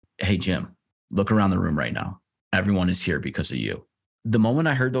hey, Jim, look around the room right now. Everyone is here because of you. The moment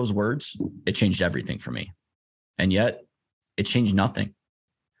I heard those words, it changed everything for me. And yet it changed nothing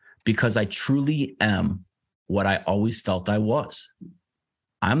because I truly am what I always felt I was.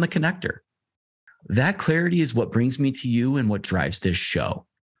 I'm the connector. That clarity is what brings me to you and what drives this show,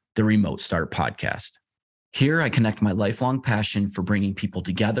 the Remote Start Podcast. Here, I connect my lifelong passion for bringing people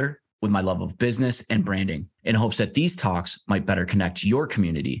together with my love of business and branding in hopes that these talks might better connect your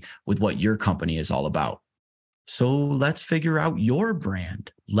community with what your company is all about. So let's figure out your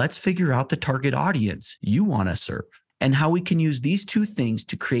brand. Let's figure out the target audience you want to serve and how we can use these two things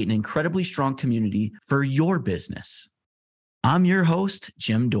to create an incredibly strong community for your business. I'm your host,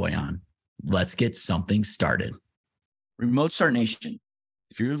 Jim Doyon. Let's get something started. Remote Start Nation.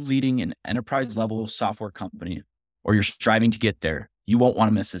 If you're leading an enterprise level software company or you're striving to get there, you won't want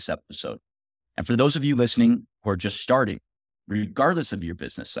to miss this episode. And for those of you listening who are just starting, regardless of your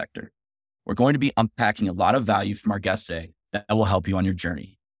business sector, we're going to be unpacking a lot of value from our guests today that will help you on your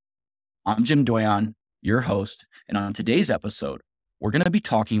journey. I'm Jim Doyon, your host, and on today's episode, we're going to be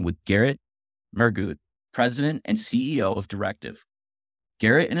talking with Garrett Mehrguth, President and CEO of Directive.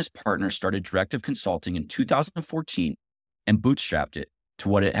 Garrett and his partner started Directive Consulting in 2014 and bootstrapped it to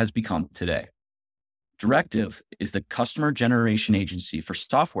what it has become today. Directive is the customer generation agency for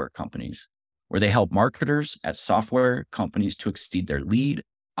software companies, where they help marketers at software companies to exceed their lead,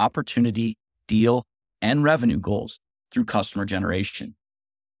 opportunity, deal, and revenue goals through customer generation.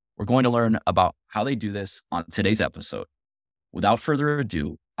 We're going to learn about how they do this on today's episode. Without further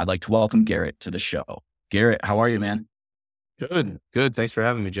ado, I'd like to welcome Garrett to the show. Garrett, how are you, man? Good. Thanks for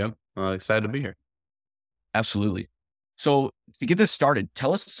having me, Jim. Excited to be here. Absolutely. So to get this started,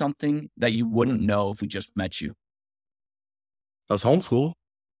 tell us something that you wouldn't know if we just met you. I was homeschooled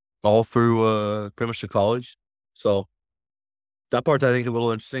all through pretty much to college. So that part I think a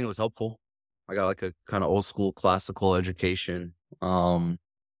little interesting. It was helpful. I got like a kind of old school classical education. I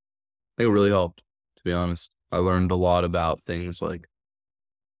think it really helped, to be honest. I learned a lot about things like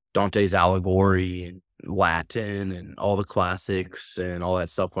Dante's allegory and Latin and all the classics and all that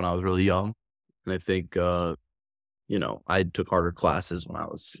stuff when I was really young. And I think, I took harder classes when I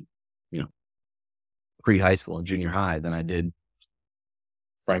was, pre-high school and junior high than I did,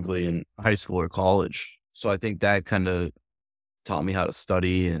 frankly, in high school or college. So I think that kind of taught me how to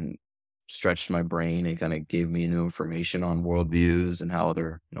study and stretched my brain and kind of gave me new information on worldviews and how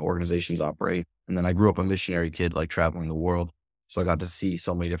other organizations operate. And then I grew up a missionary kid, like traveling the world. So I got to see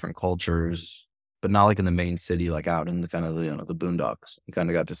so many different cultures, but not like in the main city, like out in the kind of the boondocks. You kind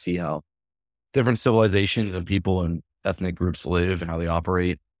of got to see how different civilizations and people and ethnic groups live and how they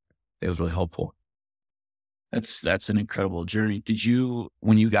operate. It was really helpful. That's an incredible journey.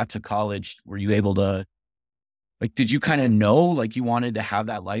 When you got to college, were you able to, did you kind of know, you wanted to have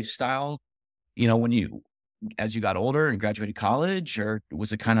that lifestyle, as you got older and graduated college, or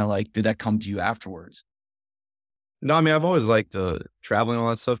was it kind of did that come to you afterwards? No, I mean, I've always liked traveling and all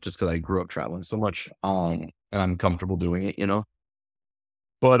that stuff just because I grew up traveling so much, and I'm comfortable doing it,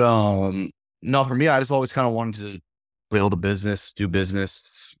 But no, for me, I just always kind of wanted to build a business, do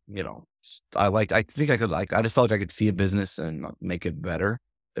business, I just felt like I could see a business and make it better,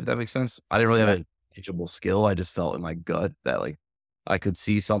 if that makes sense. I didn't really have a teachable skill. I just felt in my gut that I could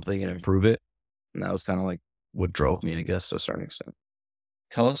see something and improve it. And that was kind of what drove me, I guess, to a certain extent.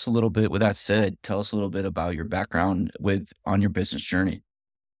 Tell us a little bit, with that said, about your background on your business journey.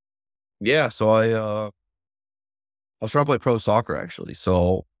 Yeah. So I was trying to play pro soccer, actually.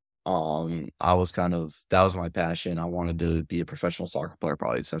 So I was that was my passion. I wanted to be a professional soccer player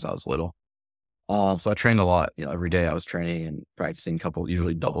probably since I was little. So I trained a lot, every day I was training and practicing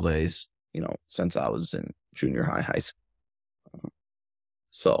usually double days, since I was in junior high school.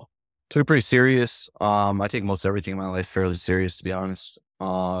 So took it pretty serious. I take most everything in my life fairly serious, to be honest.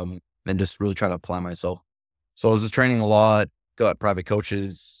 And just really try to apply myself. So I was just training a lot, got private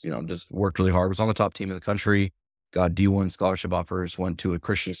coaches, just worked really hard, was on the top team in the country, got D1 scholarship offers, went to a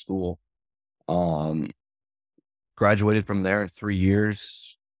Christian school, graduated from there 3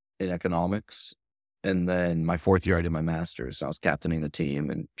 years in economics. And then my fourth year, I did my master's. I was captaining the team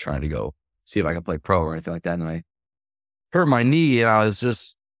and trying to go see if I could play pro or anything like that. And then I hurt my knee, and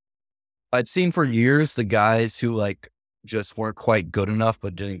I'd seen for years the guys who just weren't quite good enough,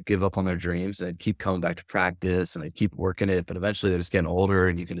 but didn't give up on their dreams. They'd keep coming back to practice and they'd keep working it, but eventually they're just getting older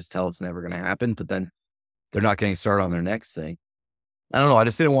and you can just tell it's never going to happen. But then they're not getting started on their next thing. I don't know. I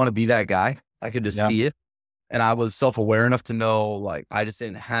just didn't want to be that guy. I could just see it. And I was self-aware enough to know, I just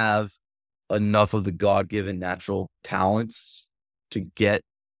didn't have enough of the God-given natural talents to get,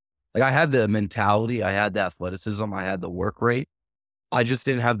 I had the mentality, I had the athleticism, I had the work rate, I just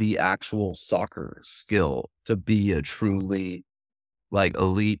didn't have the actual soccer skill to be a truly like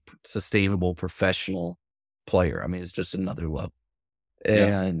elite, sustainable, professional player. I mean, it's just another level.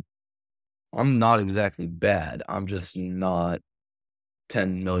 Yeah. And I'm not exactly bad. I'm just not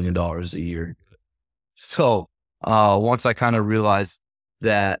 $10 million a year. So once I kind of realized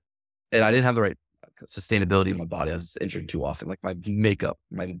that, and I didn't have the right sustainability in my body, I was injured too often. Like my makeup,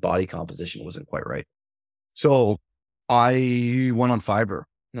 my body composition wasn't quite right. So I went on Fiverr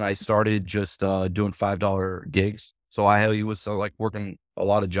and I started just doing $5 gigs. So I was like working a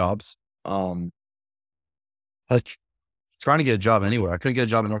lot of jobs. I was trying to get a job anywhere. I couldn't get a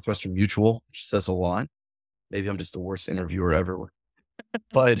job at Northwestern Mutual, which says a lot. Maybe I'm just the worst interviewer ever.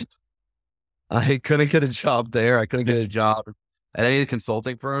 But I couldn't get a job there. I couldn't get a job at any of the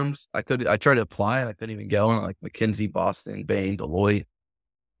consulting firms. I tried to apply and I couldn't even get one, like McKinsey, Boston, Bain, Deloitte,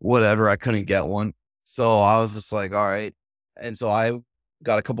 whatever. I couldn't get one. So I was just like, all right. And so I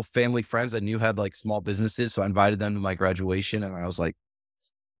got a couple family friends I knew had like small businesses. So I invited them to my graduation and I was like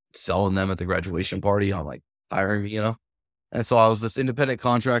selling them at the graduation party on like hiring me, And so I was this independent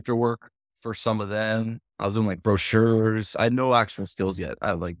contractor work for some of them. I was doing like brochures. I had no actual skills yet. I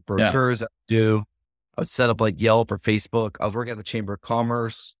had like brochures I would do. I would set up like Yelp or Facebook. I was working at the Chamber of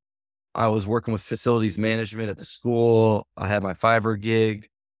Commerce. I was working with facilities management at the school. I had my Fiverr gig.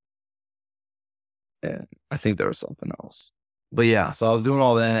 And I think there was something else. But yeah, so I was doing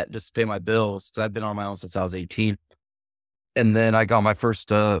all that just to pay my bills because I've been on my own since I was 18. And then I got my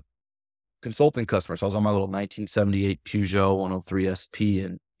first consulting customer. So I was on my little 1978 Peugeot 103 SP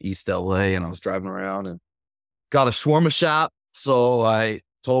in East LA and I was driving around and got a shawarma shop. So I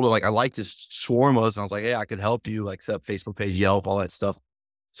told him like, I liked his shawarmas. And I was like, hey, I could help you like set up Facebook page, Yelp, all that stuff.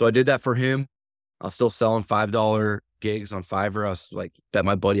 So I did that for him. I was still selling $5 gigs on Fiverr. I was like, bet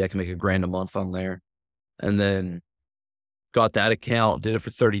my buddy I can make $1,000 a month on there. And then got that account, did it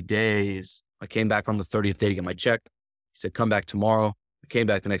for 30 days. I came back on the 30th day to get my check. He said, come back tomorrow. I came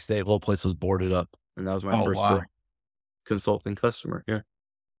back the next day. The whole place was boarded up. And that was my first consulting customer. Yeah.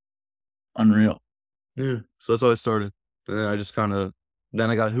 Unreal. Yeah. So that's how I started. And then I just then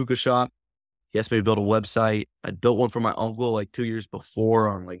I got a hookah shop. He asked me to build a website. I built one for my uncle like 2 years before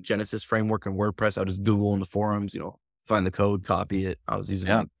on like Genesis framework and WordPress. I would just Google in the forums, find the code, copy it. I was using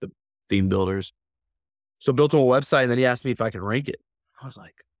like, the theme builders. So built him a website and then he asked me if I could rank it. I was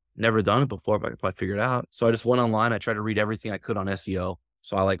like, never done it before, but I could probably figure it out. So I just went online. I tried to read everything I could on SEO.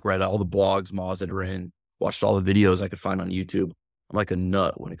 So I like read all the blogs Moz had written, watched all the videos I could find on YouTube. I'm like a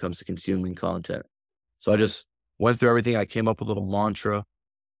nut when it comes to consuming content. So I just went through everything. I came up with a little mantra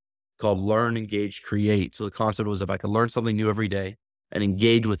called learn, engage, create. So the concept was if I could learn something new every day and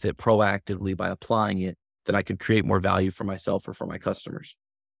engage with it proactively by applying it, then I could create more value for myself or for my customers.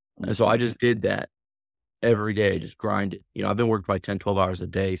 And so I just did that every day, just grind it. I've been working by 10, 12 hours a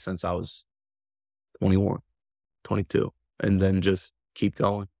day since I was 21, 22, and then just keep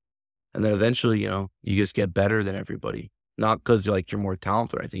going. And then eventually, you just get better than everybody. Not because you're more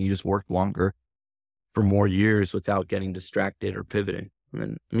talented. I think you just work longer for more years without getting distracted or pivoting.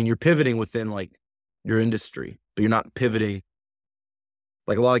 And then, you're pivoting within like your industry, but you're not pivoting.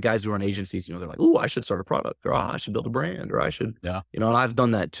 Like a lot of guys who run agencies, they're like, oh, I should start a product or I should build a brand or I should, and I've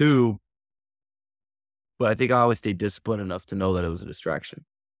done that too. But I think I always stay disciplined enough to know that it was a distraction.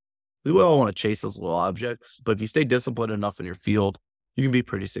 We all want to chase those little objects, but if you stay disciplined enough in your field, you can be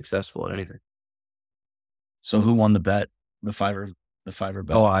pretty successful at anything. So who won the bet? The Fiverr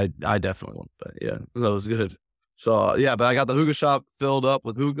bet? Oh, I definitely won the bet. Yeah, that was good. So yeah, but I got the hookah shop filled up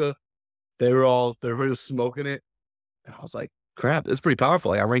with hookah. Everybody was smoking it. And I was like, crap, it's pretty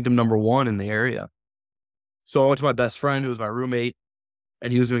powerful. Like I ranked him number 1 in the area. So I went to my best friend, who was my roommate,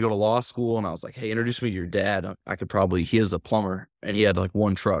 and he was going to go to law school. And I was like, hey, introduce me to your dad. He is a plumber and he had like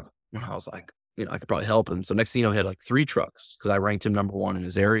 1 truck. And I was like, I could probably help him. So next thing you know, he had like 3 trucks because I ranked him number 1 in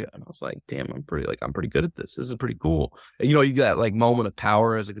his area. And I was like, damn, I'm pretty good at this. This is pretty cool. And you get that like moment of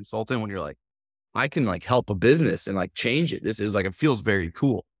power as a consultant when you're like, I can like help a business and like change it. This is like, it feels very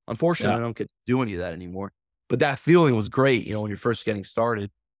cool. Unfortunately, I don't get to do any of that anymore. But that feeling was great, when you're first getting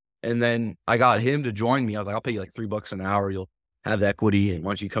started. And then I got him to join me. I was like, I'll pay you like $3 an hour. You'll have equity. And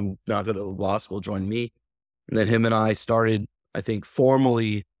once you not go to law school, join me. And then him and I started, I think,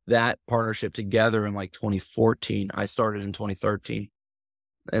 formally that partnership together in like 2014. I started in 2013.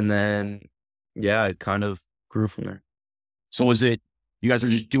 And then, yeah, it kind of grew from there. So was it, you guys were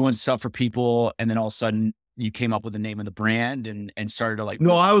just doing stuff for people and then all of a sudden you came up with the name of the brand and started to like...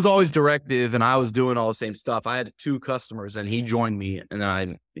 No, I was always Directive and I was doing all the same stuff. I had 2 customers and he joined me and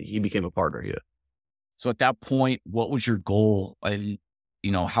then he became a partner. Yeah. So at that point, what was your goal? And,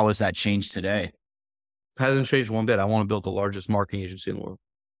 how has that changed today? Hasn't changed one bit. I want to build the largest marketing agency in the world.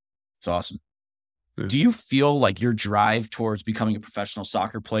 It's awesome. Yeah. Do you feel like your drive towards becoming a professional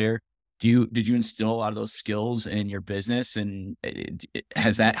soccer player, did you instill a lot of those skills in your business, and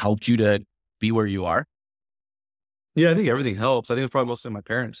has that helped you to be where you are? Yeah, I think everything helps. I think it's probably mostly my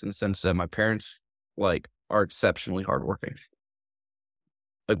parents, in the sense that my parents like are exceptionally hardworking.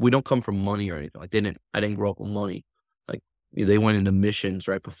 Like, we don't come from money or anything. Like, I didn't grow up with money. Like, they went into missions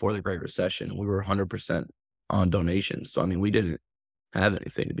right before the Great Recession. We were 100% on donations. So, I mean, we didn't have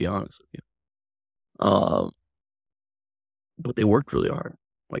anything, to be honest with you. But they worked really hard.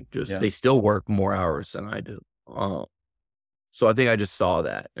 Like, Yeah. they still work more hours than I do. So I think I just saw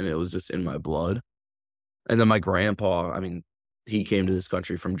that, and it was just in my blood. And then my grandpa, I mean, he came to this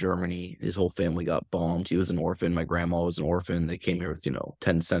country from Germany. His whole family got bombed. He was an orphan. My grandma was an orphan. They came here with,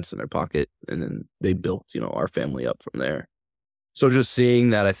 10 cents in their pocket, and then they built, our family up from there. So just seeing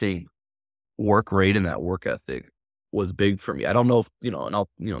that, I think work rate and that work ethic was big for me. I don't know if,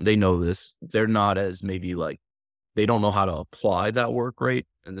 they know this. They're not as maybe like, they don't know how to apply that work rate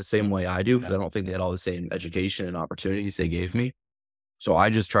in the same way I do, because I don't think they had all the same education and opportunities they gave me. So I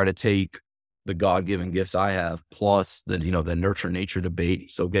just try to take the God-given gifts I have, plus the nurture nature debate.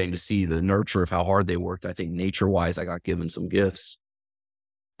 So getting to see the nurture of how hard they worked, I think nature-wise, I got given some gifts.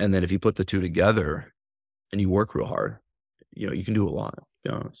 And then if you put the two together and you work real hard, you can do a lot, to be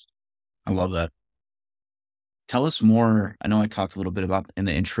honest. I love that. Tell us more. I know I talked a little bit about in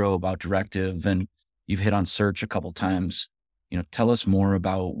the intro about Directive, and you've hit on search a couple times. Tell us more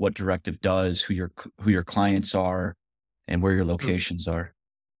about what Directive does, who your clients are, and where your locations are.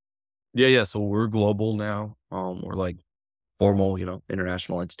 Yeah. So we're global now. We're like formal,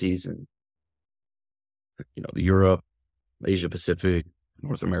 international entities in, Europe, Asia Pacific,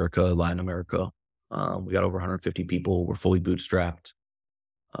 North America, Latin America. We got over 150 people. We're fully bootstrapped.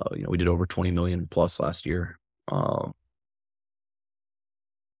 We did over 20 million plus last year.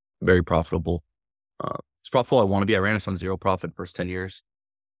 Very profitable. It's profitable I want to be. I ran us on zero profit first 10 years.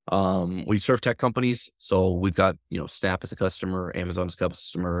 We serve tech companies. So we've got, Snap as a customer, Amazon's a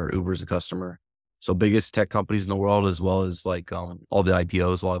customer, Uber's a customer. So biggest tech companies in the world, as well as like all the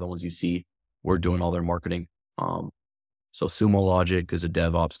IPOs, a lot of the ones you see, we're doing all their marketing. So Sumo Logic is a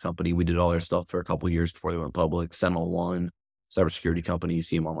DevOps company. We did all their stuff for a couple of years before they went public. SentinelOne, cybersecurity company. You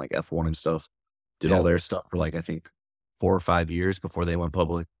see them on like F1 and stuff. Did all their stuff for like, I think 4 or 5 years before they went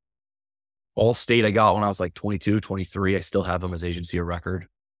public. Allstate I got when I was like 22, 23. I still have them as agency of record.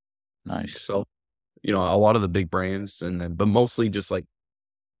 Nice. So, a lot of the big brands, but mostly just like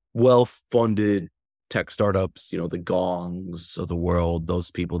well-funded tech startups, the Gongs of the world, those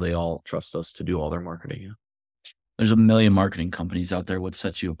people, they all trust us to do all their marketing. Yeah. There's a million marketing companies out there. What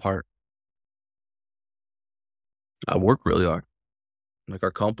sets you apart? I work really hard. Like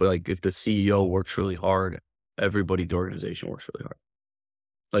our company, like if the CEO works really hard, everybody in the organization works really hard.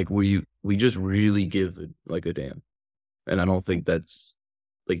 Like we just really give a damn. And I don't think that's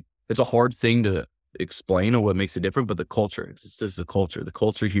like, it's a hard thing to explain or what makes it different, but the culture, it's just the culture. The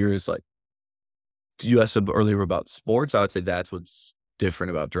culture here is like, you asked earlier about sports. I would say that's what's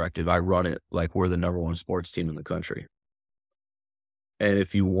different about Directive. I run it like we're the number one sports team in the country. And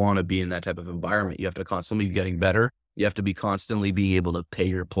if you want to be in that type of environment, you have to constantly be getting better. You have to be constantly being able to pay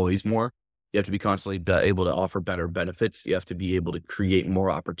your employees more. You have to be constantly able to offer better benefits. You have to be able to create more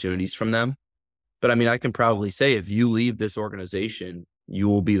opportunities from them. But I mean, I can proudly say if you leave this organization, you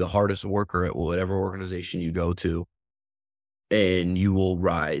will be the hardest worker at whatever organization you go to. And you will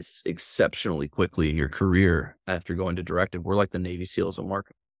rise exceptionally quickly in your career after going to Directive. We're like the Navy SEALs of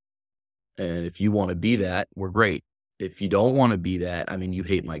marketing. And if you want to be that, we're great. If you don't want to be that, I mean, you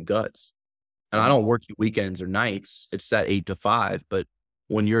hate my guts. And I don't work weekends or nights. It's that 8 to 5. But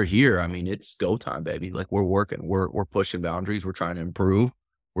when you're here, I mean, it's go time, baby. Like we're working, we're pushing boundaries. We're trying to improve.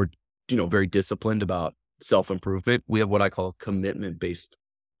 We're, very disciplined about self-improvement. We have what I call commitment-based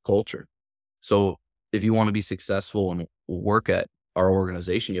culture. So if you want to be successful and work at our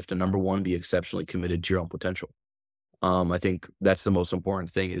organization, you have to, number one, be exceptionally committed to your own potential. I think that's the most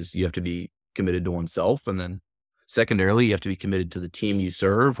important thing is you have to be committed to oneself. And then secondarily, you have to be committed to the team you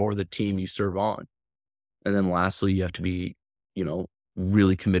serve or the team you serve on. And then lastly, you have to be,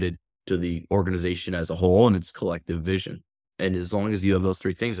 really committed to the organization as a whole and its collective vision. And as long as you have those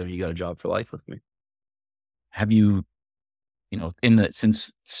three things, I mean, you got a job for life with me. Have you,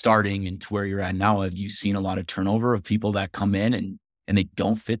 since starting and to where you're at now, have you seen a lot of turnover of people that come in and they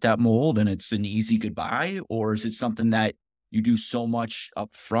don't fit that mold and it's an easy goodbye? Or is it something that you do so much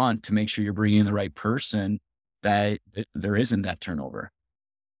up front to make sure you're bringing in the right person that there isn't that turnover?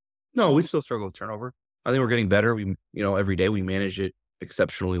 No, we still struggle with turnover. I think we're getting better. We, every day we manage it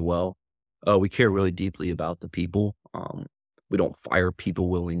exceptionally well. We care really deeply about the people. We don't fire people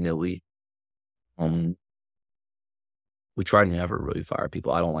willy-nilly. Um, we try to never really fire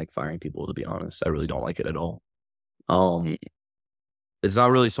people. I don't like firing people, to be honest. I really don't like it at all. Um, it's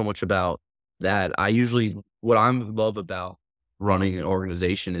not really so much about that. What I love about running an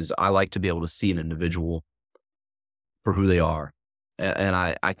organization is I like to be able to see an individual for who they are. And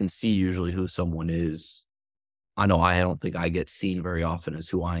I can see usually who someone is. I know I don't think I get seen very often as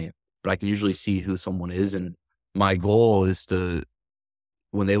who I am, but I can usually see who someone is. And my goal is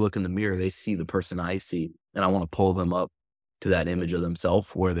when they look in the mirror, they see the person I see. And I want to pull them up to that image of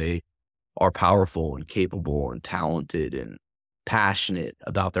themselves where they are powerful and capable and talented and passionate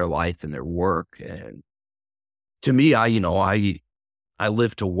about their life and their work. And to me, I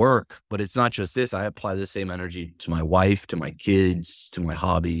live to work, but it's not just this. I apply the same energy to my wife, to my kids, to my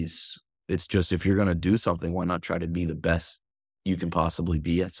hobbies. It's just, if you're going to do something, why not try to be the best you can possibly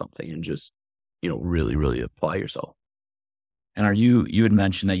be at something and just, really, really apply yourself. And you had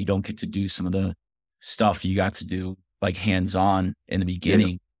mentioned that you don't get to do some of the stuff you got to do like hands-on in the beginning.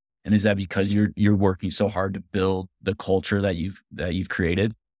 Yeah. And is that because you're working so hard to build the culture that you've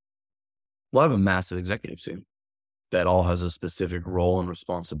created? Well, I have a massive executive team that all has a specific role and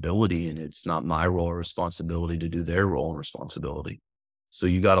responsibility, and it's not my role or responsibility to do their role and responsibility. So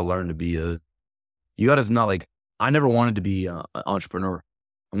you got to learn to be I never wanted to be an entrepreneur.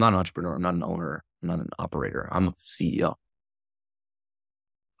 I'm not an entrepreneur. I'm not an owner. I'm not an operator. I'm a CEO.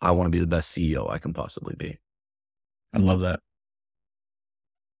 I want to be the best CEO I can possibly be. I love that.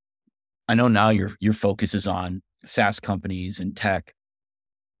 I know now your focus is on SaaS companies and tech.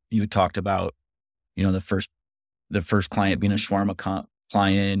 You talked about, the first client being a shawarma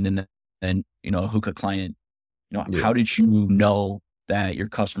client, and then a hookah client. How did you know that your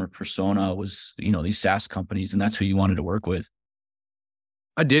customer persona was, these SaaS companies, and that's who you wanted to work with?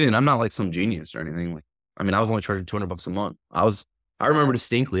 I didn't. I'm not like some genius or anything. I was only charging $200 a month. I remember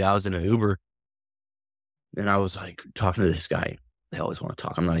distinctly, I was in an Uber and I was like talking to this guy. They always want to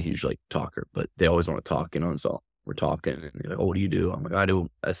talk. I'm not a huge talker, but they always want to talk, and so we're talking and they're like, "Oh, what do you do?" I'm like, "I do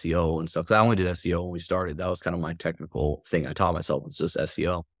SEO and stuff." 'Cause I only did SEO when we started. That was kind of my technical thing. I taught myself it's just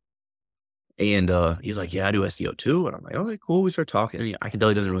SEO. And he's like, "Yeah, I do SEO too." And I'm like, "Okay, cool." We start talking. And I can tell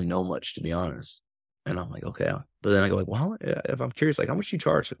he doesn't really know much, to be honest. And I'm like, "Okay." But then I go like, "Well, if I'm curious, how much do you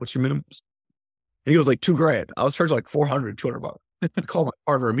charge? What's your minimum?" And he goes like $2,000. I was charging like $400, $200. I called my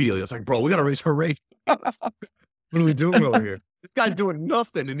partner immediately. I was like, "Bro, we got to raise her rate." What are we doing over here? This guy's doing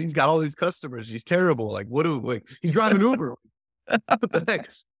nothing, and he's got all these customers. He's terrible. He's driving Uber. What the heck?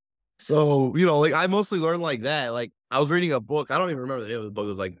 So, I mostly learned like that. I was reading a book. I don't even remember the name of the book.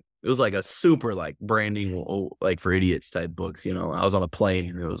 It was like a super branding, for idiots type book. I was on a plane,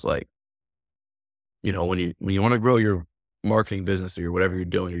 and it was like, when you want to grow your marketing business or whatever you're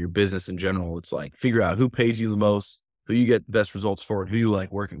doing or your business in general, it's like, figure out who pays you the most, who you get the best results for, and who you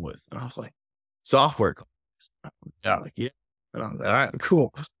like working with. And I was like, software companies. Yeah. Yeah. And I was like, all right,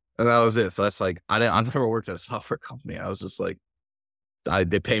 cool. And that was it. So that's I never worked at a software company. I was just like,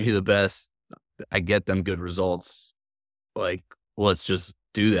 they pay me the best. I get them good results. Let's just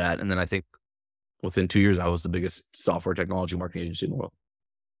do that. And then I think within 2 years, I was the biggest software technology marketing agency in the world.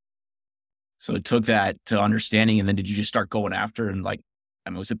 So it took that to understanding. And then did you just start going after and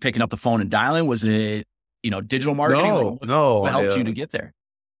was it picking up the phone and dialing? Was it, digital marketing? No. What helped you to get there?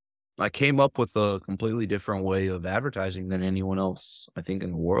 I came up with a completely different way of advertising than anyone else, I think,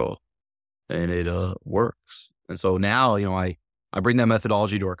 in the world. And it works. And so now, I bring that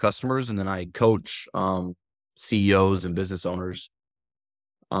methodology to our customers, and then I coach CEOs and business owners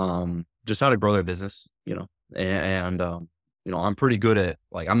just how to grow their business, and I'm pretty good at,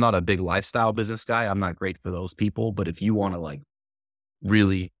 I'm not a big lifestyle business guy. I'm not great for those people. But if you want to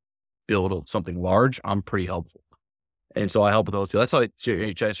really build something large, I'm pretty helpful. And so I help with those people. That's how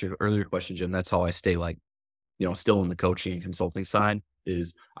to answer your earlier question, Jim. That's how I stay still in the coaching and consulting side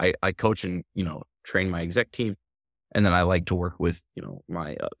is I coach and, train my exec team. And then I like to work with,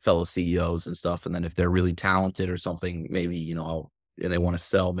 my fellow CEOs and stuff. And then if they're really talented or something, maybe, and they want to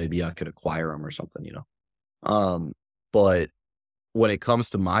sell, maybe I could acquire them or something, But when it comes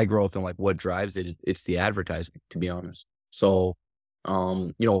to my growth and what drives it, it's the advertising, to be honest. So,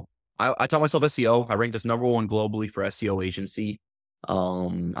 I taught myself SEO. I ranked as #1 globally for SEO agency.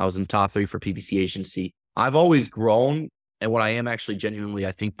 I was in the top 3 for PPC agency. I've always grown. And what I am actually genuinely,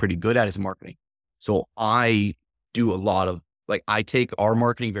 I think, pretty good at is marketing. So I do a lot of I take our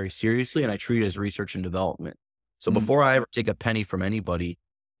marketing very seriously, and I treat it as research and development. So before I ever take a penny from anybody,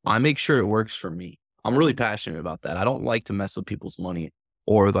 I make sure it works for me. I'm really passionate about that. I don't like to mess with people's money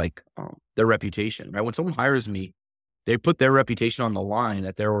or their reputation, right? When someone hires me, they put their reputation on the line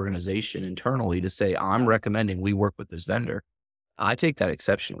at their organization internally to say, I'm recommending we work with this vendor. I take that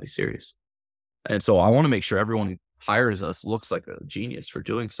exceptionally serious. And so I want to make sure everyone who hires us looks like a genius for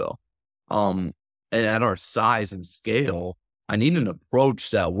doing so. And at our size and scale, I need an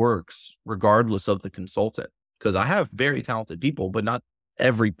approach that works regardless of the consultant, because I have very talented people, but not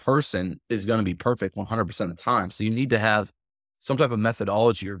every person is going to be perfect 100% of the time. So you need to have some type of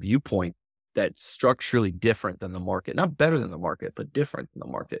methodology or viewpoint that's structurally different than the market, not better than the market, but different than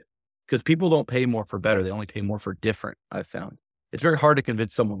the market. Because people don't pay more for better. They only pay more for different. I've found it's very hard to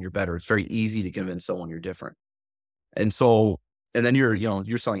convince someone you're better. It's very easy to convince someone you're different. And so, and then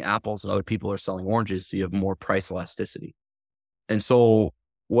you're selling apples and other people are selling oranges. So you have more price elasticity. And so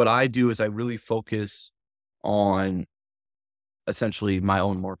what I do is I really focus on essentially my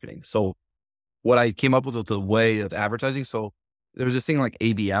own marketing. So what I came up with the way of advertising. So there was this thing like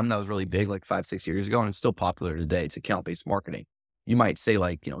ABM that was really big like 5-6 years ago, and it's still popular today. It's account-based marketing. You might say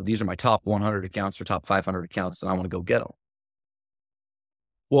like, these are my top 100 accounts or top 500 accounts, and I want to go get them.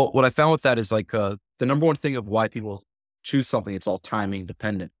 Well, what I found with that is like the number one thing of why people choose something, it's all timing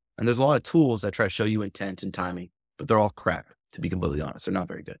dependent. And there's a lot of tools that try to show you intent and timing, but they're all crap, to be completely honest. They're not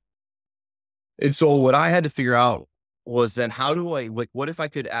very good. And so what I had to figure out was then how do I, like, what if I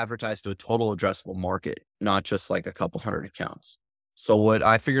could advertise to a total addressable market, not just like a couple hundred accounts? So what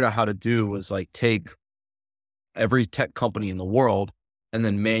I figured out how to do was like take every tech company in the world and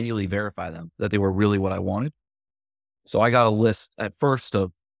then manually verify them that they were really what I wanted. So I got a list at first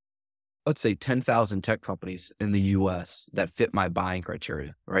of, let's say 10,000 tech companies in the US that fit my buying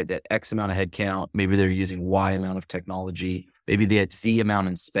criteria, right? That X amount of headcount, maybe they're using Y amount of technology, maybe they had Z amount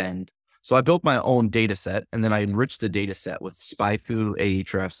in spend. So I built my own data set, and then I enriched the data set with SpyFu,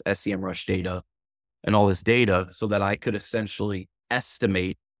 Ahrefs, SEMrush data, and all this data so that I could essentially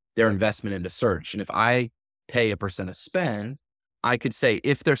estimate their investment into search. And if I pay a % of spend, I could say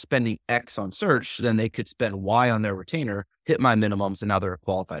if they're spending X on search, then they could spend Y on their retainer, hit my minimums, and now they're a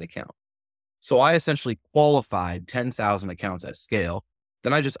qualified account. So I essentially qualified 10,000 accounts at scale.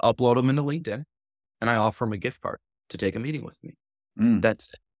 Then I just upload them into LinkedIn and I offer them a gift card to take a meeting with me.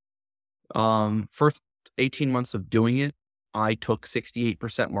 That's it. First 18 months of doing it, I took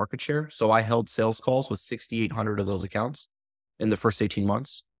 68% market share. So I held sales calls with 6,800 of those accounts in the first 18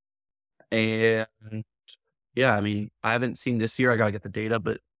 months. And yeah, I mean, I haven't seen this year. I got to get the data,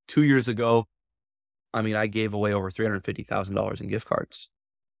 but 2 years ago, I mean, I gave away over $350,000 in gift cards,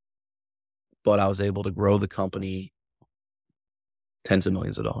 but I was able to grow the company tens of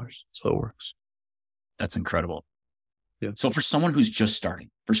millions of dollars. So it works. That's incredible. Yeah. So for someone who's just starting,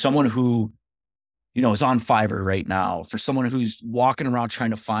 for someone who, is on Fiverr right now, for someone who's walking around trying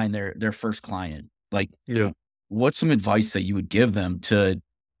to find their first client, like, what's some advice that you would give them to,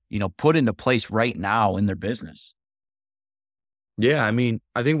 put into place right now in their business? Yeah. I mean,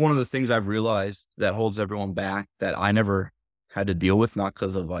 I think one of the things I've realized that holds everyone back that I never had to deal with, not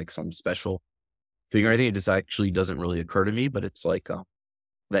because of like some special thing or anything, it just actually doesn't really occur to me, but it's like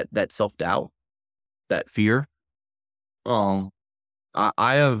that self-doubt, that fear.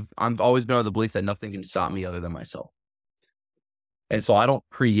 I've always been of the belief that nothing can stop me other than myself. And so I don't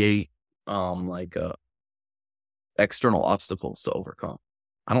create external obstacles to overcome.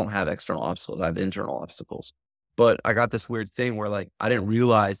 I don't have external obstacles. I have internal obstacles. But I got this weird thing where like I didn't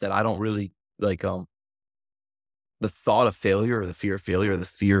realize that I don't really like the thought of failure or the fear of failure or the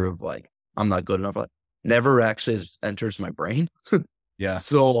fear of like I'm not good enough, like never actually enters my brain. Yeah.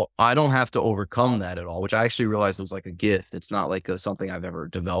 So I don't have to overcome that at all, which I actually realized was like a gift. It's not like something I've ever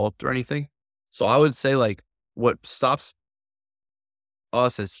developed or anything. So I would say like what stops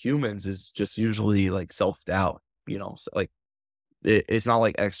us as humans is just usually like self-doubt, so like it's not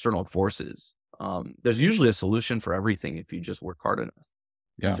like external forces. There's usually a solution for everything if you just work hard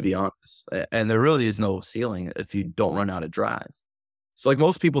enough, to be honest. And there really is no ceiling if you don't run out of drive. So like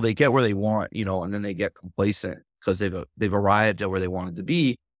most people, they get where they want, and then they get complacent because they've arrived at where they wanted to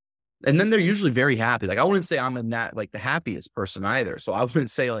be. And then they're usually very happy. Like I wouldn't say I'm not like the happiest person either. So I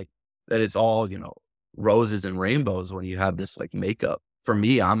wouldn't say like that it's all, roses and rainbows when you have this like makeup. For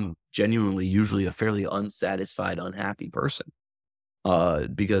me, I'm genuinely usually a fairly unsatisfied, unhappy person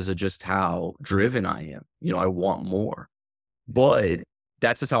because of just how driven I am. I want more, but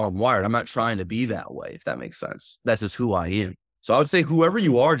that's just how I'm wired. I'm not trying to be that way, if that makes sense. That's just who I am. So I would say whoever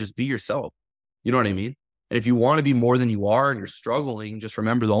you are, just be yourself. You know what I mean? And if you want to be more than you are and you're struggling, just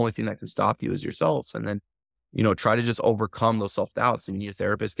remember the only thing that can stop you is yourself. And then, try to just overcome those self-doubts. If you need a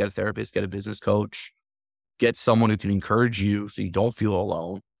therapist, get a business coach, get someone who can encourage you so you don't feel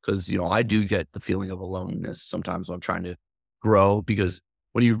alone. Because, I do get the feeling of aloneness sometimes when I'm trying to grow, because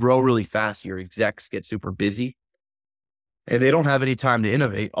when you grow really fast, your execs get super busy and they don't have any time to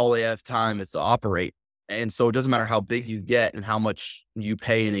innovate. All they have time is to operate. And so it doesn't matter how big you get and how much you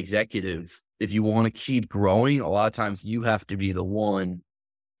pay an executive. If you want to keep growing, a lot of times you have to be the one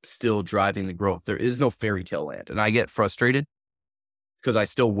still driving the growth. There is no fairy tale land. And I get frustrated because I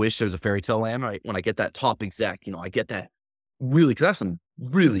still wish there's a fairy tale land, right? When I get that top exec, I get that really, because I have some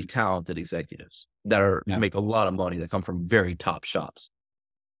really talented executives that make a lot of money that come from very top shops.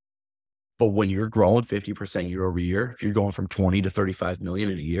 But when you're growing 50% year over year, if you're going from 20 to 35 million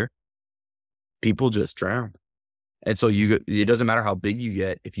in a year, people just drown. And so it doesn't matter how big you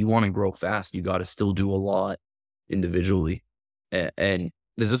get. If you want to grow fast, you got to still do a lot individually. And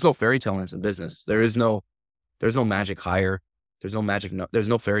there's just no fairy tale in business. There's no magic hire. There's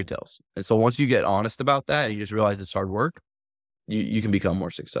no fairy tales. And so once you get honest about that and you just realize it's hard work, you can become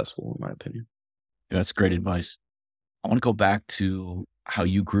more successful, in my opinion. That's great advice. I want to go back to how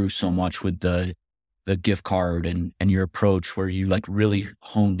you grew so much with the gift card and your approach, where you like really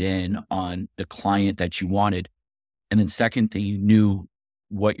honed in on the client that you wanted. And then second thing, you knew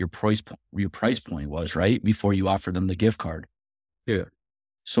what your price point was, right? Before you offered them the gift card. Yeah.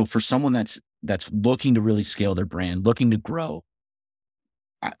 So for someone that's looking to really scale their brand, looking to grow,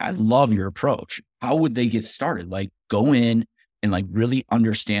 I love your approach. How would they get started? Like go in and like really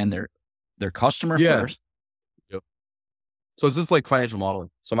understand their customer first. Yep. So it's just like financial modeling.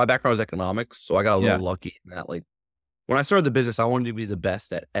 So my background is economics. So I got a little lucky in that. Like when I started the business, I wanted to be the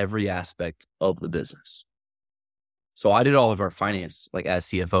best at every aspect of the business. So I did all of our finance, like as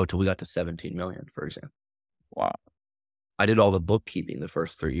CFO, till we got to 17 million, for example. Wow. I did all the bookkeeping the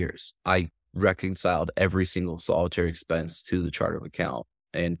first 3 years. I reconciled every single solitary expense to the chart of account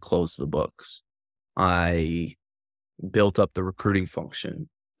and closed the books. I built up the recruiting function.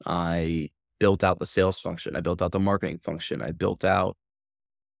 I built out the sales function. I built out the marketing function. I built out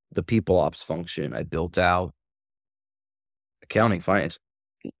the people ops function. I built out accounting, finance,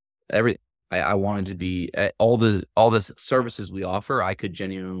 everything. I wanted to be all the services we offer, I could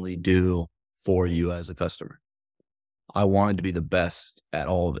genuinely do for you as a customer. I wanted to be the best at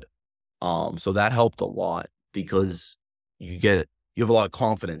all of it. So that helped a lot because you have a lot of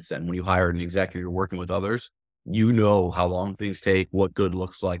confidence. And when you hire an executive, you're working with others, you know how long things take, what good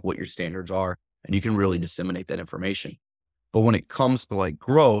looks like, what your standards are, and you can really disseminate that information. But when it comes to like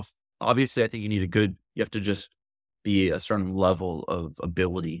growth, obviously I think you have to just be a certain level of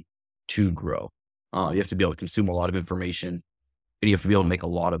ability to grow. You have to be able to consume a lot of information, and you have to be able to make a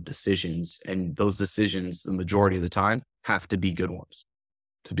lot of decisions. And those decisions, the majority of the time, have to be good ones,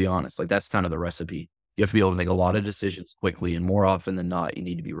 to be honest. Like that's kind of the recipe. You have to be able to make a lot of decisions quickly, and more often than not, you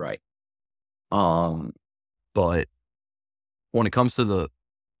need to be right. But when it comes to the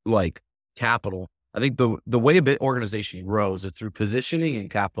like capital, I think the way a bit organization grows is through positioning and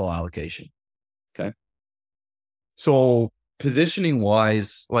capital allocation. Okay. So positioning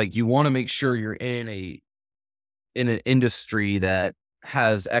wise, like you want to make sure you're in an industry that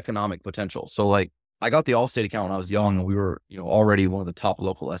has economic potential. So like I got the Allstate account when I was young, and we were, already one of the top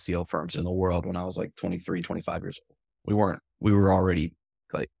local SEO firms in the world when I was like 23, 25 years old. We were already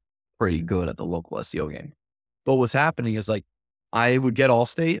like pretty good at the local SEO game. But what's happening is like I would get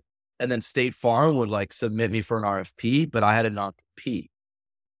Allstate, and then State Farm would like submit me for an RFP, but I had to not compete.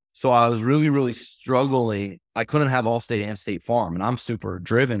 So I was really, really struggling. I couldn't have Allstate and State Farm, and I'm super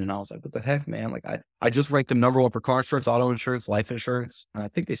driven. And I was like, what the heck, man? Like I just ranked them number one for car insurance, auto insurance, life insurance. And I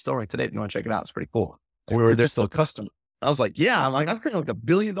think they still rank today. If you want to check it out, it's pretty cool. And they're still a customer. I was like, yeah, I'm creating like $1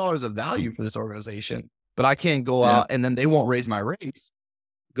 billion of value for this organization, but I can't go out and then they won't raise my rates.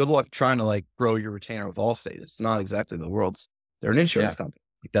 Good luck trying to like grow your retainer with Allstate. It's not exactly they're an insurance company.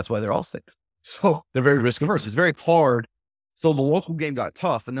 Like, that's why they're Allstate. So they're very risk averse. It's very hard. So the local game got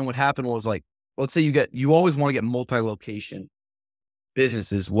tough. And then what happened was like, let's say you always want to get multi-location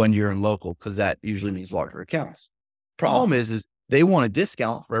businesses when you're in local, because that usually means larger accounts. Problem is they want a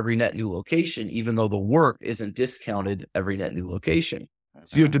discount for every net new location, even though the work isn't discounted every net new location.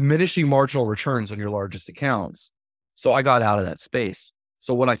 So you have diminishing marginal returns on your largest accounts. So I got out of that space.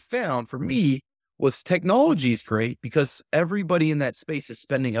 So what I found for me was technology is great because everybody in that space is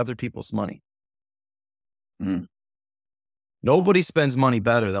spending other people's money. Mm. Nobody spends money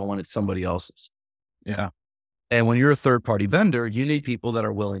better than when it's somebody else's. Yeah. And when you're a third-party vendor, you need people that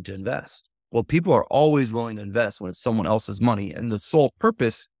are willing to invest. Well, people are always willing to invest when it's someone else's money. And the sole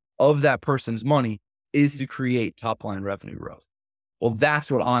purpose of that person's money is to create top-line revenue growth. Well, that's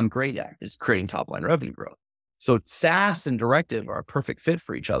what I'm great at, is creating top-line revenue growth. So SaaS and Directive are a perfect fit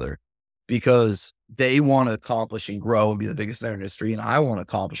for each other because they want to accomplish and grow and be the biggest in their industry. And I want to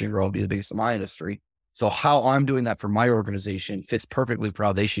accomplish and grow and be the biggest in my industry. So how I'm doing that for my organization fits perfectly for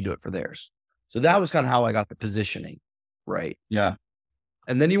how they should do it for theirs. So that was kind of how I got the positioning. right. Yeah.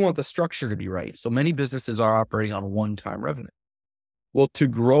 And then you want the structure to be right. So many businesses are operating on one-time revenue. Well, to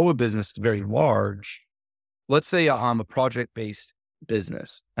grow a business very large, let's say I'm a project-based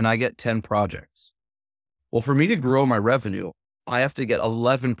business and I get 10 projects. Well, for me to grow my revenue, I have to get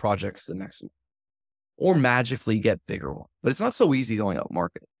 11 projects the next month or magically get bigger ones. But it's not so easy going out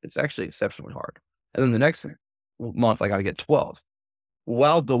market. It's actually exceptionally hard. And then the next month, I got to get 12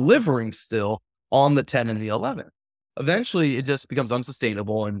 while delivering still on the 10 and the 11. Eventually, it just becomes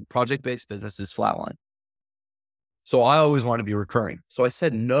unsustainable and project-based business is flatline. So I always want to be recurring. So I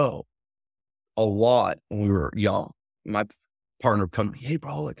said no a lot when we were young. My partner would come to me, hey,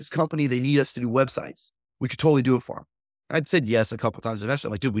 bro, like this company, they need us to do websites. We could totally do it for them. I'd said yes a couple of times. Eventually,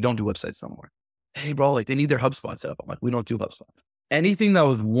 I'm like, dude, we don't do websites anymore. Hey, bro, like they need their HubSpot set up. I'm like, we don't do HubSpot. Anything that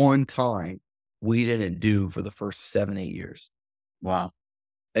was one time, we didn't do for the first 7-8 years. Wow.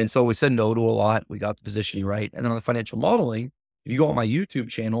 And so we said no to a lot. We got the positioning right. And then on the financial modeling, if you go on my YouTube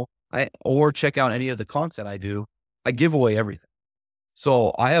channel, or check out any of the content I do, I give away everything.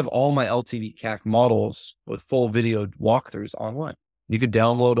 So I have all my LTV CAC models with full video walkthroughs online. You could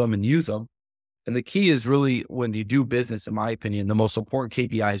download them and use them. And the key is really when you do business, in my opinion, the most important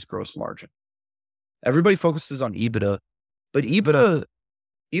KPI is gross margin. Everybody focuses on EBITDA, but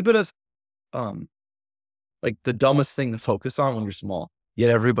EBITDA's like the dumbest thing to focus on when you're small. Yet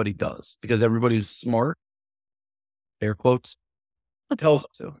everybody does because everybody who's smart, air quotes, tells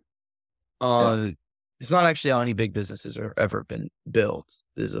them to. It's not actually how any big businesses have ever been built.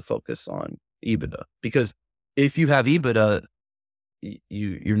 There's a focus on EBITDA because if you have EBITDA,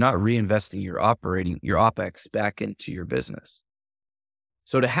 you're not reinvesting your OpEx back into your business.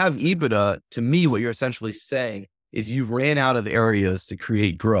 So to have EBITDA, to me, what you're essentially saying is you ran out of areas to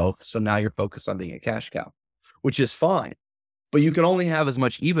create growth. So now you're focused on being a cash cow, which is fine. But you can only have as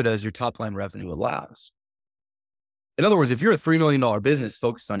much EBITDA as your top line revenue allows. In other words, if you're a $3 million business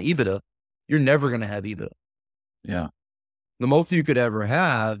focused on EBITDA, you're never going to have EBITDA. Yeah. The most you could ever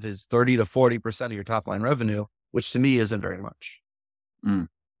have is 30 to 40% of your top line revenue, which to me isn't very much.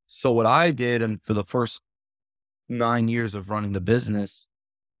 So what I did, and for the first 9 years of running the business,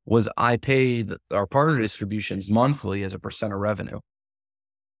 was I paid our partner distributions monthly as a percent of revenue.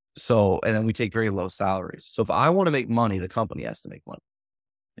 So, and then we take very low salaries. So if I want to make money, the company has to make money.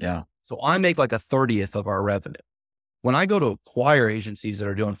 Yeah. So I make like a 30th of our revenue. When I go to acquire agencies that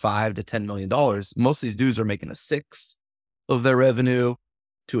are doing $5 to $10 million, most of these dudes are making a 1/6 of their revenue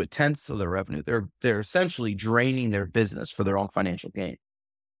to a 1/10 of their revenue. They're essentially draining their business for their own financial gain,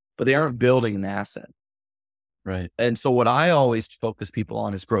 but they aren't building an asset. Right. And so what I always focus people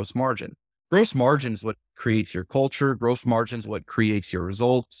on is gross margin. Gross margin is what creates your culture. Gross margin is what creates your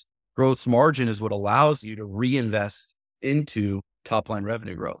results. Gross margin is what allows you to reinvest into top line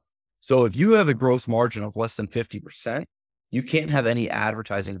revenue growth. So if you have a gross margin of less than 50%, you can't have any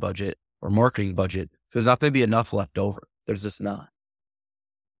advertising budget or marketing budget. There's not going to be enough left over. There's just not.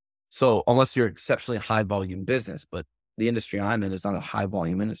 So unless you're exceptionally high volume business, but the industry I'm in is not a high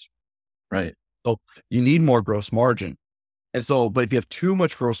volume industry. Right. So you need more gross margin. And so, but if you have too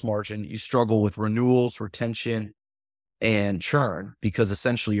much gross margin, you struggle with renewals, retention, and churn because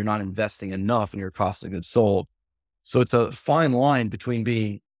essentially you're not investing enough in your cost of goods sold. So it's a fine line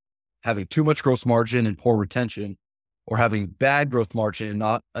between having too much gross margin and poor retention, or having bad gross margin and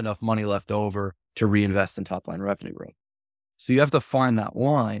not enough money left over to reinvest in top line revenue growth. So you have to find that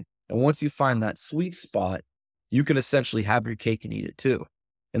line. And once you find that sweet spot, you can essentially have your cake and eat it too,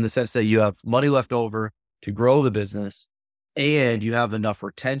 in the sense that you have money left over to grow the business and you have enough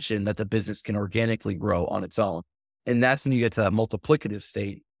retention that the business can organically grow on its own. And that's when you get to that multiplicative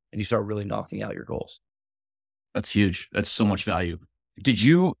state and you start really knocking out your goals. That's huge. That's so much value.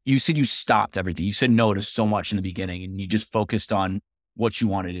 You said you stopped everything. You said no to so much in the beginning and you just focused on what you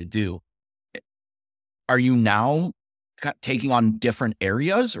wanted to do. Are you now taking on different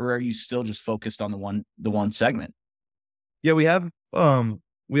areas, or are you still just focused on the one segment? Yeah, we have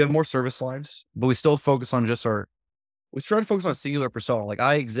more service lines, but we still focus on we try to focus on a singular persona. Like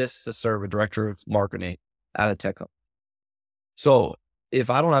I exist to serve a director of marketing at a tech company. So if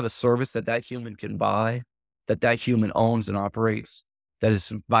I don't have a service that human can buy, that human owns and operates, that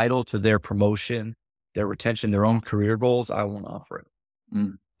is vital to their promotion, their retention, their own career goals, I won't offer it.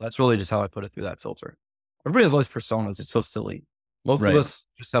 That's really just how I put it through that filter. Everybody has all these personas. It's so silly. Most of us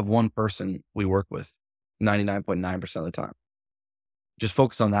just have one person we work with 99.9% of the time. Just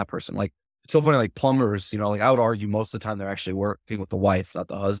focus on that person. Like, it's so funny, like plumbers, like I would argue most of the time they're actually working with the wife, not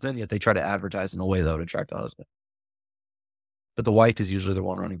the husband, yet they try to advertise in a way that would attract a husband. But the wife is usually the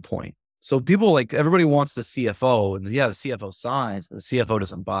one running point. So people everybody wants the CFO, and the CFO signs, and the CFO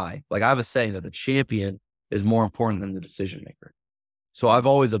doesn't buy. Like I have a saying that the champion is more important than the decision maker. So I've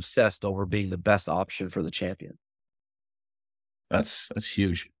always obsessed over being the best option for the champion. That's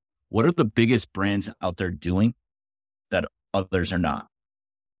huge. What are the biggest brands out there doing that others are not?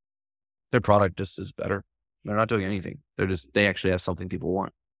 Their product just is better. They're not doing anything. They actually have something people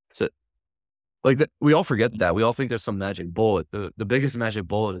want. That's it. Like we all forget that. We all think there's some magic bullet. The biggest magic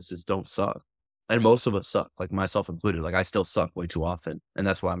bullet is just don't suck. And most of us suck, like myself included. Like I still suck way too often. And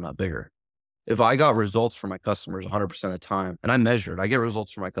that's why I'm not bigger. If I got results from my customers 100% of the time, and I measured, I get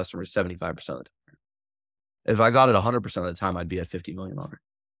results from my customers 75% of the time. If I got it 100% of the time, I'd be at 50 million already.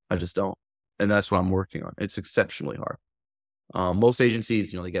 I just don't. And that's what I'm working on. It's exceptionally hard. Most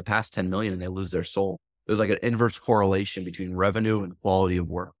agencies, they get past 10 million and they lose their soul. There's like an inverse correlation between revenue and quality of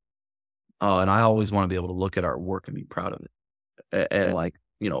work. And I always want to be able to look at our work and be proud of it. And I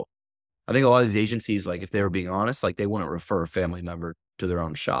think a lot of these agencies, like if they were being honest, like they wouldn't refer a family member to their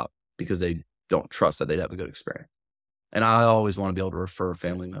own shop because they don't trust that they'd have a good experience. And I always want to be able to refer a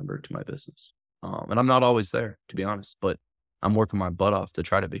family member to my business. And I'm not always there, to be honest, but I'm working my butt off to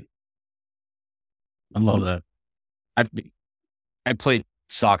try to be. I love that. I played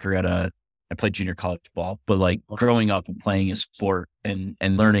soccer I played junior college ball, but like growing up and playing a sport and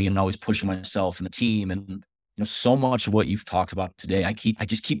learning and always pushing myself and the team and so much of what you've talked about today, I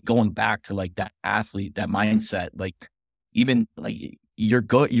just keep going back to like that athlete, that mindset, like even like you're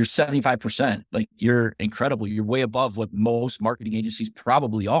good, you're 75%, like you're incredible. You're way above what most marketing agencies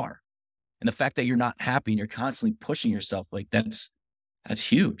probably are. And the fact that you're not happy and you're constantly pushing yourself, like that's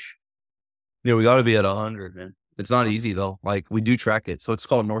huge. We got to be at 100, man. It's not easy though. Like we do track it. So it's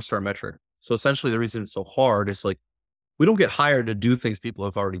called North Star metric. So essentially the reason it's so hard is like, we don't get hired to do things people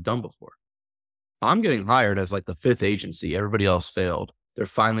have already done before. I'm getting hired as like the 5th agency. Everybody else failed. They're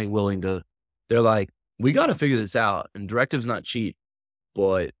finally they're like, we got to figure this out. And Directive's not cheap,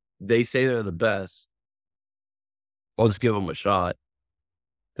 but they say they're the best. I'll just give them a shot.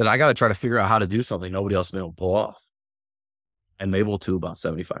 Then I got to try to figure out how to do something nobody else has been able to pull off. I'm able to about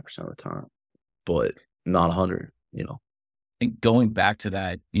 75% of the time, but not 100, And going back to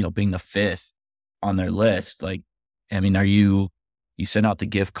that, being the 5th on their list, like, I mean, are you send out the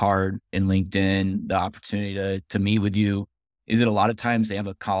gift card in LinkedIn, the opportunity to meet with you? Is it a lot of times they have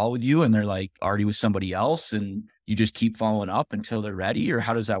a call with you and they're like already with somebody else and you just keep following up until they're ready, or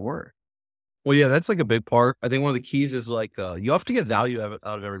how does that work? Well, yeah, that's like a big part. I think one of the keys is like, you have to get value out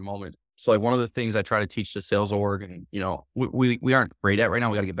of every moment. So like one of the things I try to teach the sales org and, we aren't great at right now.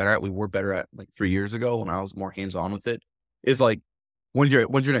 We got to get better at, we were better at like 3 years ago when I was more hands-on with it, is like, when's your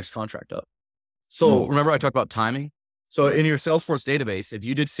next contract up? So remember I talked about timing. So in your Salesforce database, if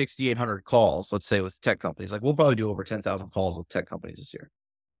you did 6,800 calls, let's say with tech companies, like we'll probably do over 10,000 calls with tech companies this year.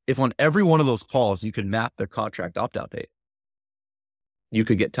 If on every one of those calls, you could map their contract opt-out date, you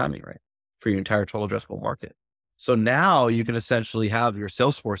could get timing right for your entire total addressable market. So now you can essentially have your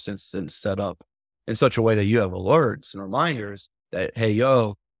Salesforce instance set up in such a way that you have alerts and reminders that, hey,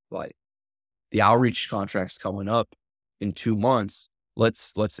 like the outreach contract's coming up in 2 months.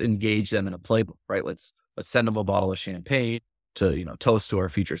 Let's engage them in a playbook, right? Let's send them a bottle of champagne to, toast to our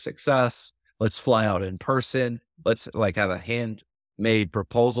future success. Let's fly out in person. Let's like have a handmade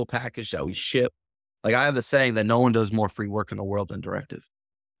proposal package that we ship. Like I have the saying that no one does more free work in the world than Directive.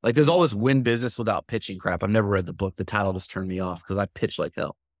 Like there's all this win business without pitching crap. I've never read the book. The title just turned me off because I pitch like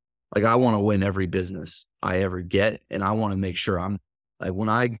hell. Like I want to win every business I ever get. And I want to make sure I'm like, when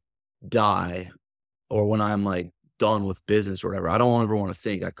I die or when I'm like done with business or whatever, I don't ever want to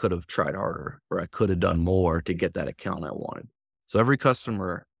think I could have tried harder or I could have done more to get that account I wanted. So every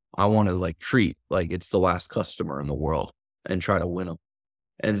customer I want to like treat like it's the last customer in the world and try to win them.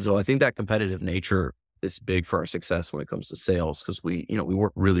 And so I think that competitive nature is big for our success when it comes to sales because we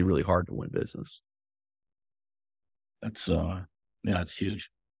work really, really hard to win business. That's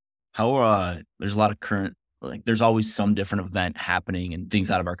huge. How there's a lot of current, like there's always some different event happening and things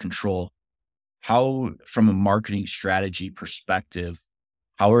out of our control. How, from a marketing strategy perspective,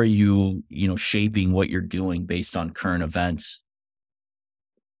 how are you, shaping what you're doing based on current events?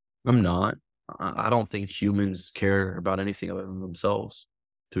 I'm not. I don't think humans care about anything other than themselves,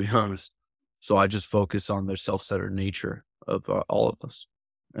 to be honest. So I just focus on the self-centered nature of all of us.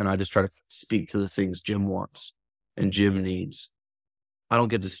 And I just try to speak to the things Jim wants and Jim needs. I don't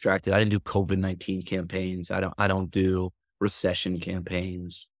get distracted. I didn't do COVID-19 campaigns. I don't do recession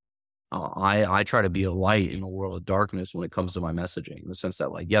campaigns. I try to be a light in a world of darkness when it comes to my messaging, in the sense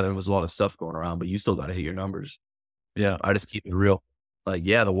that like, yeah, there was a lot of stuff going around, but you still got to hit your numbers. Yeah. I just keep it real. Like,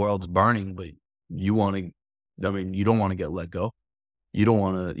 yeah, the world's burning, but you don't want to get let go. You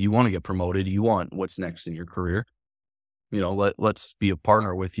want to get promoted. You want what's next in your career. Let's be a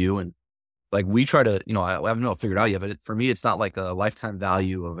partner with you. And Like we try to, I haven't know figured out yet, but for me, it's not like a lifetime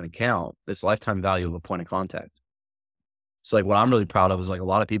value of an account. It's lifetime value of a point of contact. So like what I'm really proud of is like a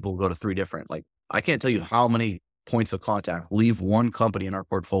lot of people go to 3 different, like I can't tell you how many points of contact leave one company in our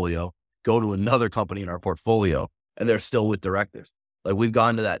portfolio, go to another company in our portfolio, and they're still with Directive. Like we've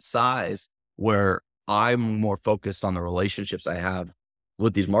gotten to that size where I'm more focused on the relationships I have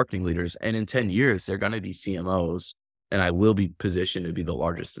with these marketing leaders. And in 10 years, they're going to be CMOs and I will be positioned to be the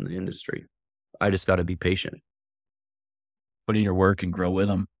largest in the industry. I just got to be patient. Put in your work and grow with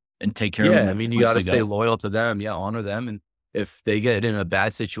them and take care of them. I mean, you got to stay loyal to them. Yeah. Honor them. And if they get in a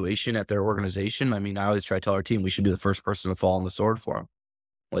bad situation at their organization, I mean, I always try to tell our team, we should be the first person to fall on the sword for them.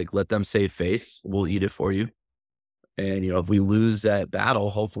 Like, let them save face. We'll eat it for you. And, if we lose that battle,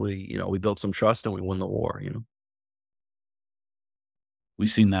 hopefully, we build some trust and we win the war, We've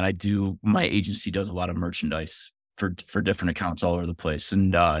seen that. My agency does a lot of merchandise for different accounts all over the place.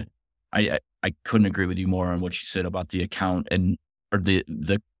 And, I couldn't agree with you more on what you said about the account or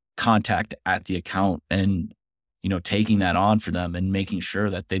the contact at the account and, taking that on for them and making sure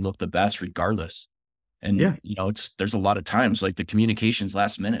that they look the best regardless. And, there's a lot of times like the communication's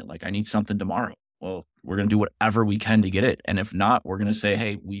last minute, like I need something tomorrow. Well, we're going to do whatever we can to get it. And if not, we're going to say,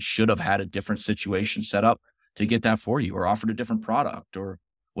 hey, we should have had a different situation set up to get that for you or offered a different product or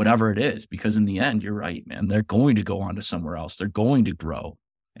whatever it is. Because in the end, you're right, man, they're going to go on to somewhere else. They're going to grow.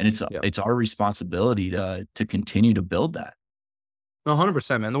 And it's our responsibility to continue to build that.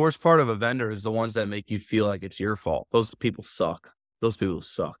 100%, man. The worst part of a vendor is the ones that make you feel like it's your fault. Those people suck. They're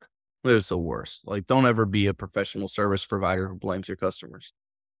just the worst. Like, don't ever be a professional service provider who blames your customers.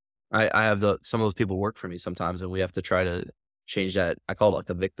 I have some of those people work for me sometimes, and we have to try to change that. I call it like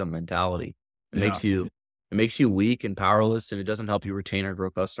a victim mentality. It makes you weak and powerless, and it doesn't help you retain or grow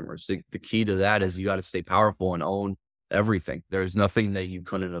customers. The key to that is you got to stay powerful and own everything. There's nothing that you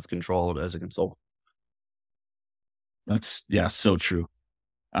couldn't have controlled as a consultant. That's so true.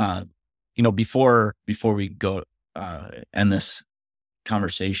 Before we go end this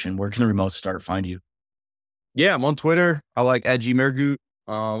conversation, where can the remote start find you? Yeah, I'm on Twitter. I like @Mehrguth.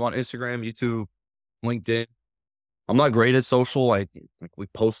 I'm on Instagram, YouTube, LinkedIn. I'm not great at social. Like we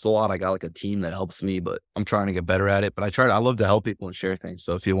post a lot. I got like a team that helps me, but I'm trying to get better at it. But I love to help people and share things.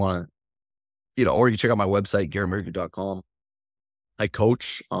 So if you want to, or you can check out my website, GarrettMehrguth.com. I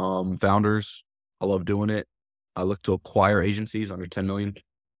coach founders. I love doing it. I look to acquire agencies under 10 million.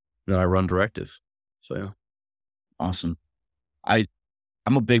 Then I run Directive. So yeah. Awesome. I'm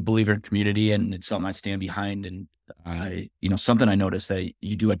a big believer in community, and it's something I stand behind. And something I noticed that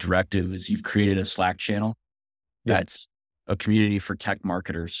you do at Directive is you've created a Slack channel that's a community for tech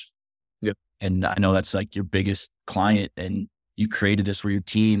marketers. Yep. And I know that's like your biggest client, and you created this where your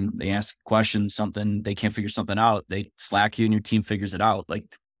team, they ask questions, they can't figure something out. They Slack you and your team figures it out. Like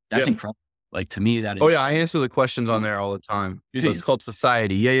that's incredible. Like to me, that is. Oh yeah. I answer the questions on there all the time. So it's called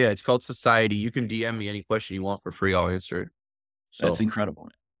Society. Yeah. It's called Society. You can DM me any question you want for free. I'll answer it. So that's incredible.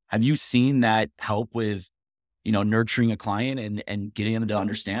 Have you seen that help with, nurturing a client and getting them to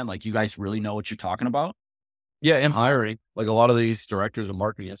understand, like you guys really know what you're talking about? Yeah. And hiring, like a lot of these directors of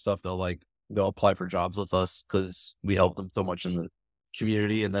marketing and stuff, they'll apply for jobs with us because we help them so much in the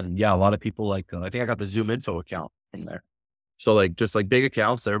community. And then, a lot of people I think I got the Zoom info account in there. So like, just like big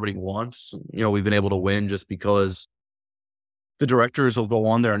accounts that everybody wants, we've been able to win just because the directors will go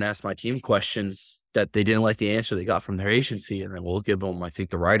on there and ask my team questions that they didn't like the answer they got from their agency. And then we'll give them, I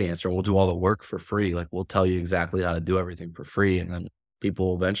think, the right answer. And we'll do all the work for free. Like we'll tell you exactly how to do everything for free. And then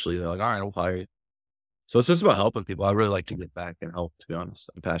people eventually, they're like, all right, we'll hire you. So it's just about helping people. I really like to get back and help, to be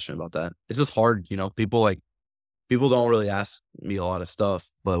honest. I'm passionate about that. It's just hard. People don't really ask me a lot of stuff,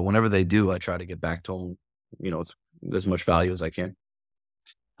 but whenever they do, I try to get back to them, it's as much value as I can.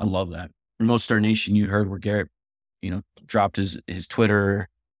 I love that. Remote Start Nation, you heard where Garrett, dropped his Twitter,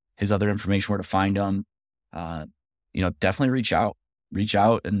 his other information, where to find him. Definitely reach out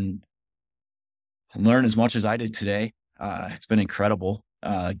and learn as much as I did today. It's been incredible.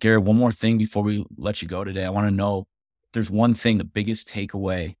 Garrett, one more thing before we let you go today. I want to know if there's one thing, the biggest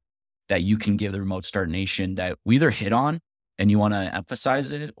takeaway that you can give the Remote Start Nation that we either hit on and you want to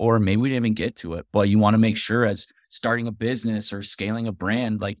emphasize it, or maybe we didn't even get to it, but you want to make sure as starting a business or scaling a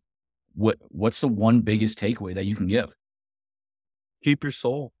brand, like what's the one biggest takeaway that you can give? Keep your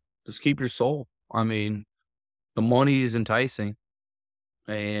soul. Just keep your soul. I mean, the money is enticing,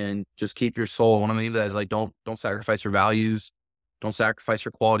 and just keep your soul. What I mean by that is like, don't sacrifice your values. Don't sacrifice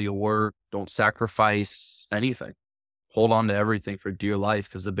your quality of work. Don't sacrifice anything. Hold on to everything for dear life,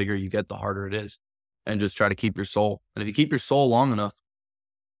 because the bigger you get, the harder it is. And just try to keep your soul. And if you keep your soul long enough,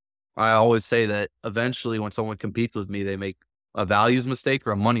 I always say that eventually when someone competes with me, they make a values mistake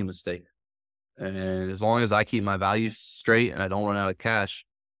or a money mistake. And as long as I keep my values straight and I don't run out of cash,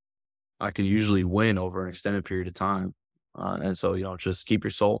 I can usually win over an extended period of time. And so, just keep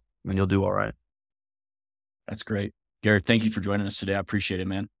your soul and you'll do all right. That's great. Garrett, thank you for joining us today. I appreciate it,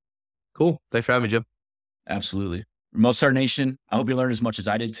 man. Cool. Thanks for having me, Jim. Absolutely. Remote Start Nation, I hope you learned as much as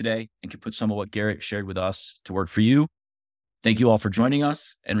I did today and can put some of what Garrett shared with us to work for you. Thank you all for joining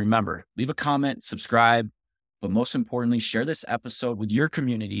us. And remember, leave a comment, subscribe, but most importantly, share this episode with your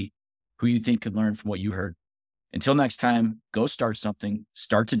community who you think could learn from what you heard. Until next time, go start something,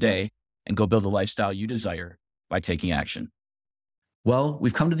 start today, and go build the lifestyle you desire by taking action. Well,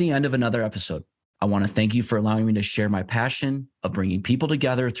 we've come to the end of another episode. I want to thank you for allowing me to share my passion of bringing people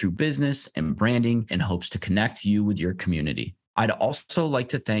together through business and branding in hopes to connect you with your community. I'd also like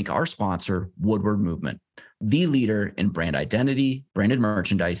to thank our sponsor, Woodward Movement, the leader in brand identity, branded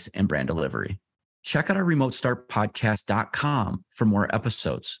merchandise, and brand delivery. Check out our remotestartpodcast.com for more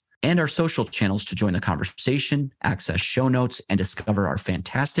episodes and our social channels to join the conversation, access show notes, and discover our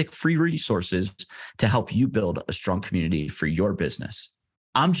fantastic free resources to help you build a strong community for your business.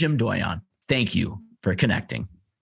 I'm Jim Doyon. Thank you for connecting.